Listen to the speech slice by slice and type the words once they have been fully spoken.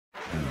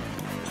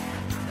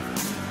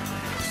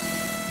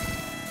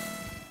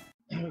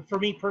For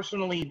me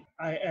personally,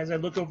 as I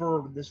look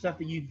over the stuff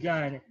that you've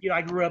done,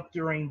 I grew up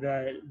during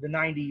the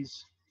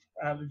 90s,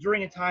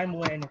 during a time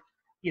when,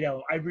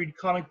 I read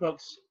comic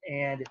books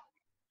and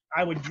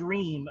I would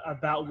dream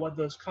about what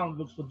those comic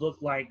books would look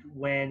like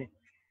when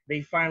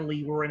they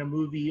finally were in a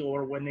movie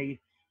or when they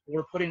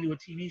were put into a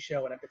TV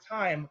show. And at the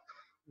time,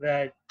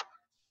 that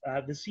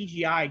the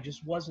CGI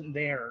just wasn't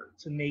there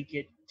to make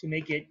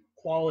it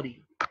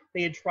quality.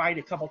 They had tried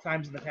a couple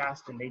times in the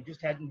past and they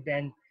just hadn't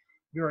been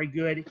very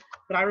good.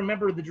 But I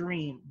remember the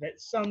dream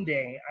that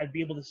someday I'd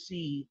be able to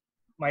see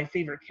my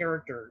favorite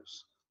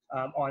characters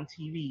on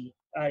TV.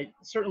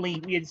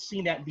 Certainly, we had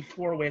seen that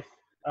before with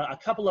a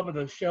couple of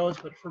those shows,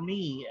 but for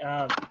me,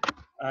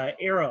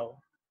 Arrow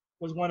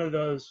was one of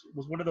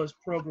those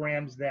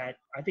programs that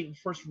I think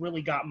first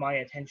really got my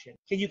attention.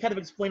 Can you kind of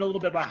explain a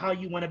little bit about how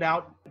you went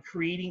about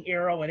creating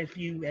Arrow, and if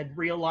you had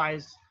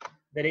realized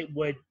that it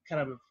would kind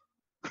of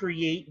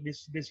create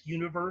this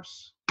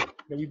universe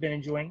that we've been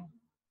enjoying?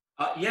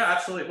 Yeah,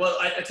 absolutely. Well,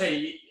 I tell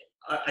you,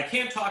 I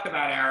can't talk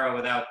about Arrow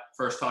without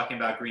first talking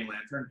about Green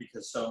Lantern,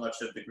 because so much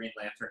of the Green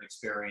Lantern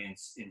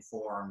experience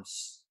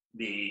informs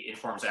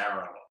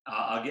Arrow.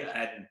 I'll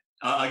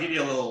give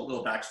you a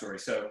little backstory.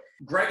 So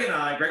Greg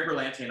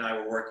Berlanti and I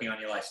were working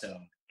on Eli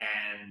Stone,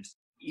 and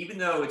even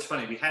though it's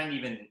funny, we hadn't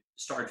even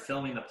started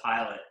filming the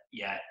pilot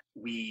yet,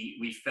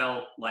 we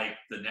felt like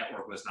the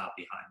network was not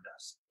behind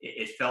us.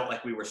 It felt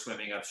like we were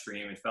swimming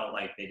upstream. It felt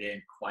like they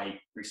didn't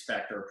quite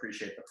respect or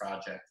appreciate the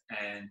project.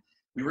 And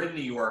we were in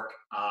New York,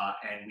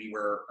 and we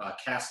were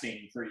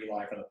casting for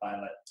Eli for the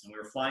pilot, and we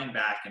were flying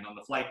back. And on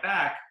the flight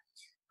back,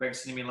 Greg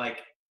said to me, like,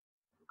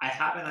 I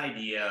have an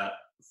idea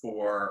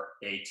for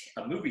a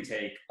movie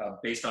take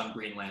based on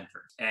Green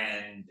Lantern.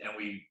 And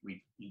we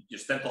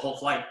just spent the whole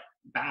flight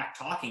back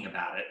talking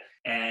about it.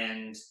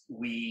 And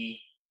we,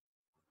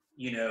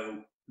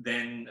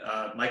 then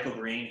Michael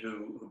Green,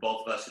 who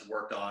both of us had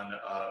worked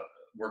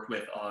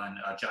with on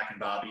Jack and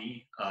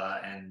Bobby,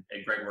 and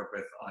Greg worked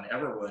with on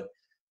Everwood,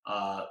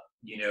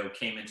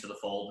 came into the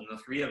fold. And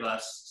the three of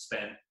us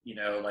spent,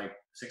 like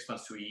 6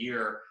 months to a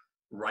year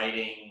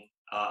writing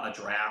a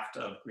draft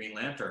of Green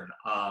Lantern.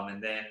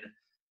 And then,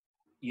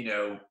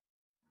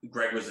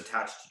 Greg was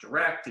attached to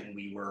direct, and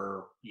we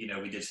were,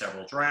 we did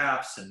several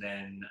drafts, and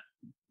then,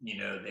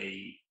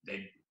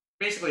 they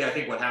basically, I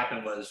think what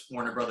happened was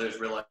Warner Brothers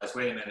realized,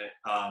 wait a minute,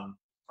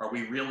 are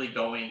we really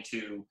going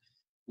to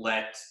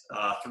let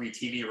three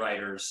TV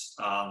writers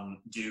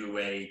do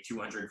a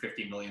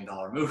 $250 million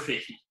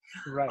movie?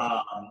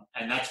 Right.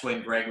 And that's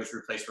when Greg was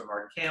replaced by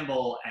Martin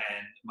Campbell,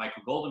 and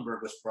Michael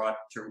Goldenberg was brought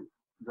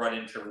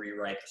in to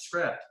rewrite the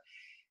script.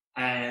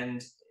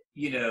 And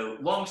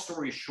long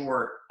story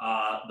short,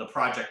 the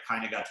project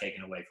kind of got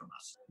taken away from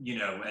us.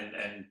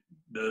 And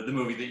the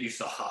movie that you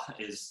saw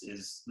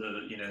is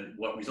the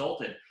what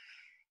resulted.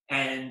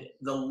 And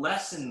the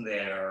lesson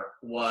there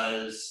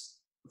was,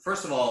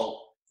 first of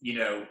all,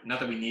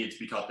 not that we needed to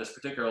be taught this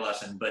particular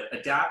lesson, but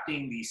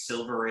adapting these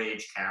Silver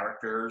Age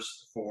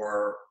characters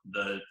for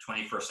the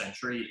 21st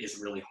century is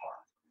really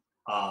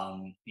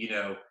hard.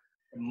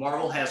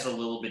 Marvel has a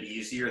little bit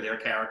easier. Their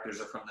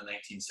characters are from the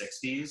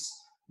 1960s.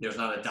 There's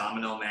not a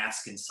domino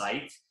mask in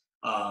sight.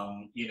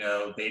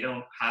 They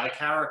don't have a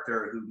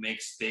character who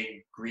makes big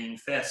green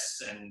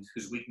fists and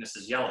whose weakness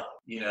is yellow,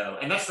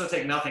 and that's to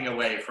take nothing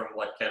away from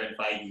what Kevin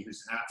Feige,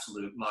 who's an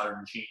absolute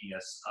modern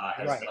genius,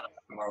 has done in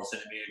the Marvel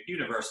Cinematic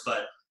Universe.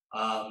 But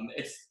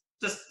it's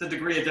just the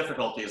degree of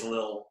difficulty is a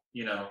little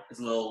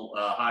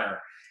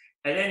higher.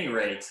 At any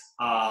rate,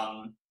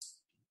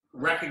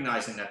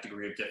 recognizing that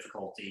degree of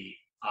difficulty,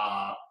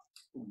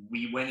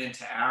 we went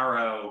into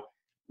Arrow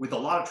with a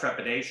lot of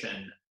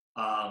trepidation.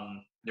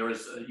 There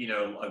was,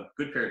 a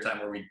good period of time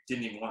where we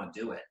didn't even want to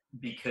do it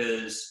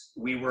because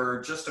we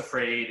were just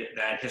afraid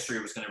that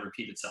history was going to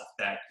repeat itself,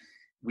 that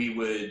we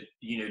would,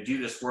 do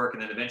this work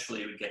and then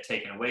eventually it would get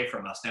taken away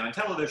from us. Now, in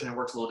television, it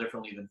works a little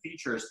differently than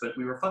features, but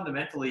we were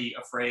fundamentally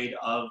afraid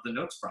of the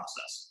notes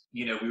process.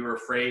 We were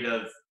afraid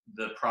of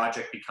the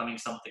project becoming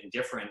something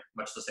different,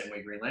 much the same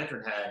way Green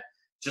Lantern had,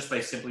 just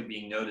by simply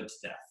being noted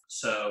to death.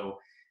 So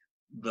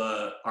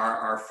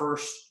our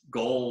first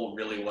goal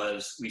really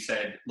was, we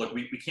said, look,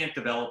 we can't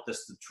develop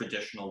this the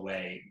traditional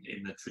way,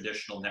 in the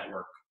traditional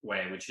network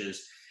way, which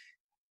is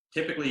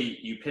typically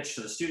you pitch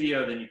to the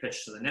studio, then you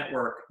pitch to the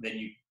network, then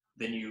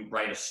you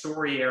write a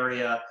story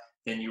area,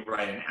 then you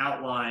write an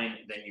outline,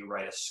 then you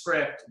write a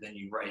script, then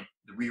you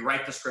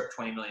rewrite the script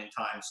 20 million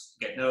times,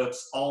 get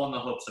notes, all in the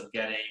hopes of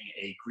getting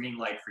a green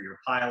light for your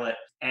pilot.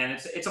 And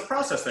it's a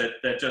process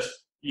that just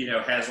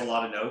has a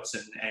lot of notes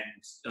and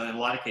in a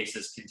lot of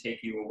cases can take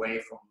you away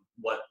from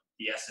what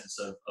the essence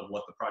of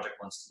what the project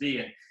wants to be.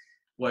 And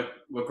what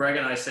Greg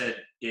and I said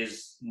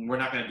is, we're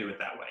not going to do it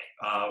that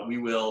way. We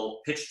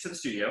will pitch to the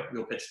studio,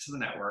 we'll pitch to the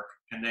network,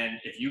 and then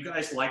if you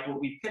guys like what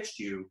we pitched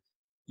you,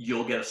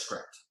 you'll get a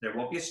script. There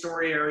won't be a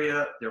story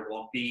area, there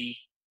won't be,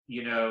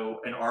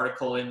 an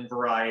article in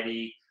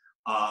Variety,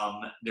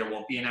 there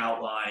won't be an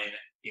outline.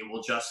 It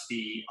will just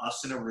be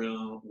us in a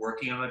room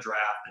working on a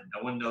draft that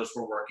no one knows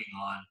we're working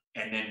on,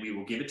 and then we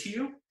will give it to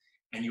you,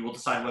 and you will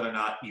decide whether or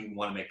not you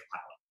want to make the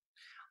pilot.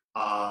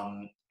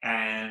 And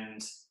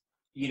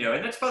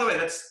and that's, by the way,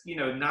 that's,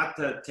 not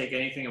to take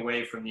anything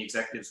away from the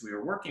executives we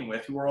were working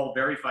with, who were all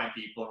very fine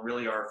people and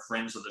really are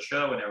friends of the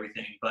show and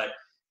everything. But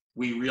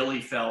we really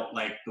felt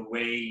like the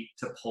way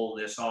to pull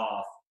this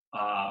off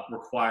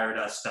required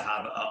us to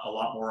have a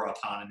lot more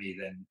autonomy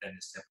than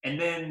is typical. And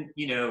then,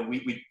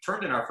 we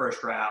turned in our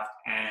first draft,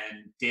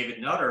 and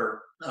David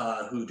Nutter,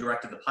 who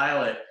directed the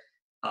pilot,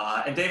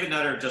 and David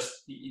Nutter,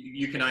 just,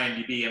 you can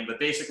IMDb him, but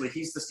basically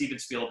he's the Steven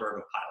Spielberg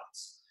of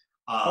pilots.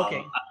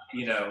 Okay.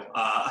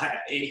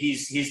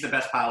 He's the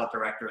best pilot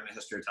director in the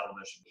history of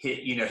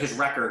television. His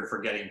record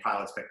for getting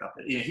pilots picked up.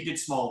 He did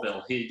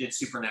Smallville. He did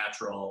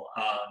Supernatural.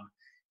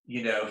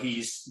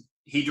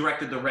 He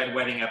directed the Red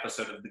Wedding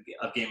episode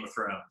of Game of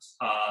Thrones.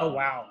 Oh,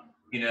 wow.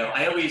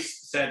 I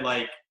always said,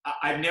 like,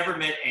 I've never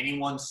met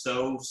anyone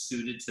so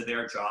suited to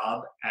their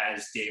job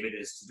as David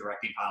is to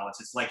directing pilots.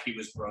 It's like he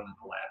was grown in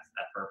the lab for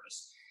that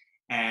purpose.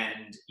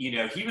 And,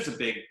 he was a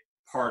big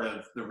part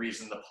of the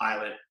reason the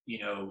pilot,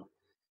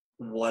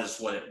 was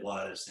what it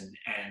was.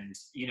 And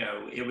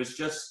it was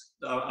just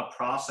a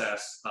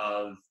process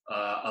of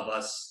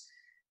us,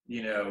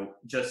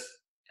 just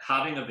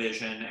having a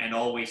vision and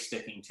always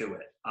sticking to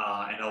it,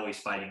 and always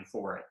fighting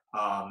for it,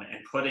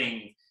 and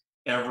putting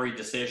every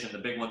decision, the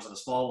big ones and the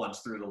small ones,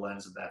 through the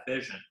lens of that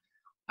vision.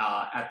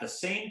 At the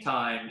same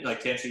time,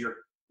 like, to answer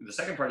the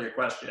second part of your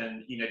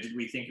question, did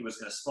we think it was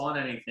going to spawn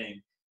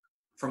anything?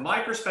 From my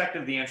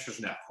perspective, the answer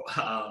is no.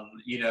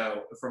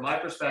 From my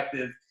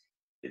perspective,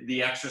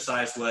 the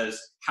exercise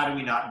was, how do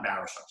we not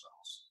embarrass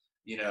ourselves?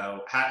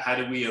 How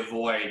do we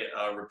avoid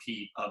a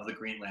repeat of the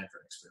Green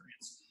Lantern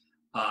experience?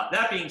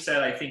 That being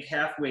said, I think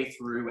halfway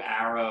through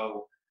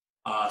Arrow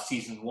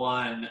season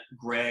 1,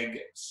 Greg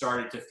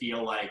started to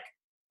feel like,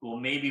 well,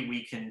 maybe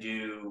we can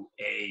do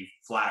a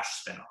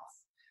Flash spinoff.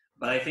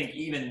 But I think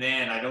even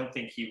then, I don't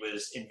think he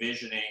was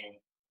envisioning,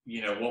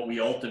 what we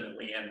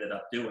ultimately ended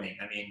up doing.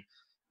 I mean,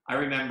 I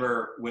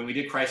remember when we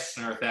did Crisis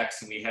on Earth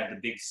X and we had the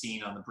big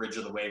scene on the bridge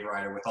of the Wave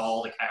Rider with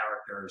all the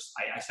characters,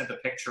 I sent a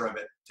picture of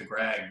it to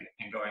Greg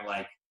and going,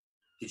 like,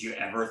 did you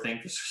ever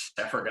think this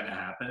was ever going to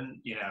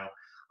happen?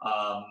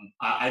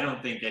 I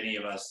don't think any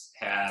of us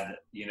had,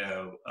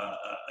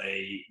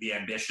 the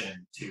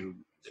ambition to,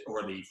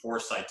 or the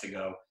foresight to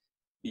go,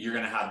 you're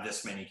going to have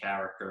this many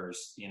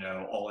characters,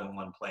 all in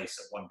one place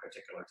at one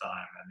particular time.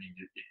 I mean,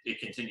 it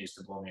continues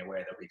to blow me away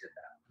that we did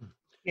that.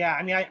 Yeah,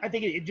 I mean, I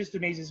think it just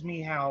amazes me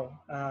how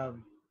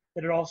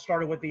that it all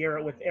started with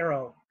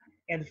Arrow,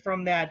 and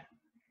from that,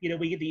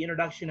 we get the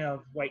introduction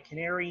of White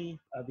Canary,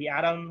 of the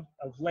Atom,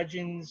 of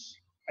Legends.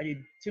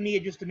 To me,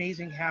 it's just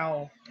amazing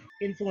how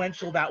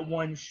influential that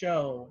one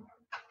show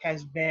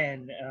has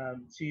been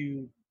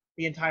to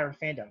the entire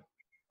fandom.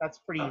 That's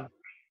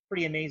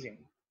pretty amazing.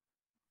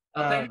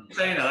 Thank you for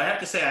saying that. I have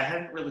to say, I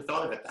hadn't really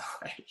thought of it that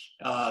way.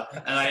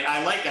 And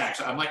I like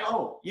that. I'm like,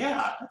 oh,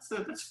 yeah, that's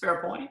a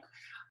fair point.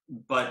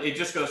 But it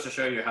just goes to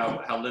show you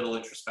how little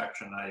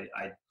introspection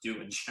I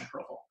do in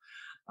general,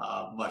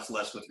 much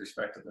less with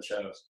respect to the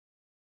shows.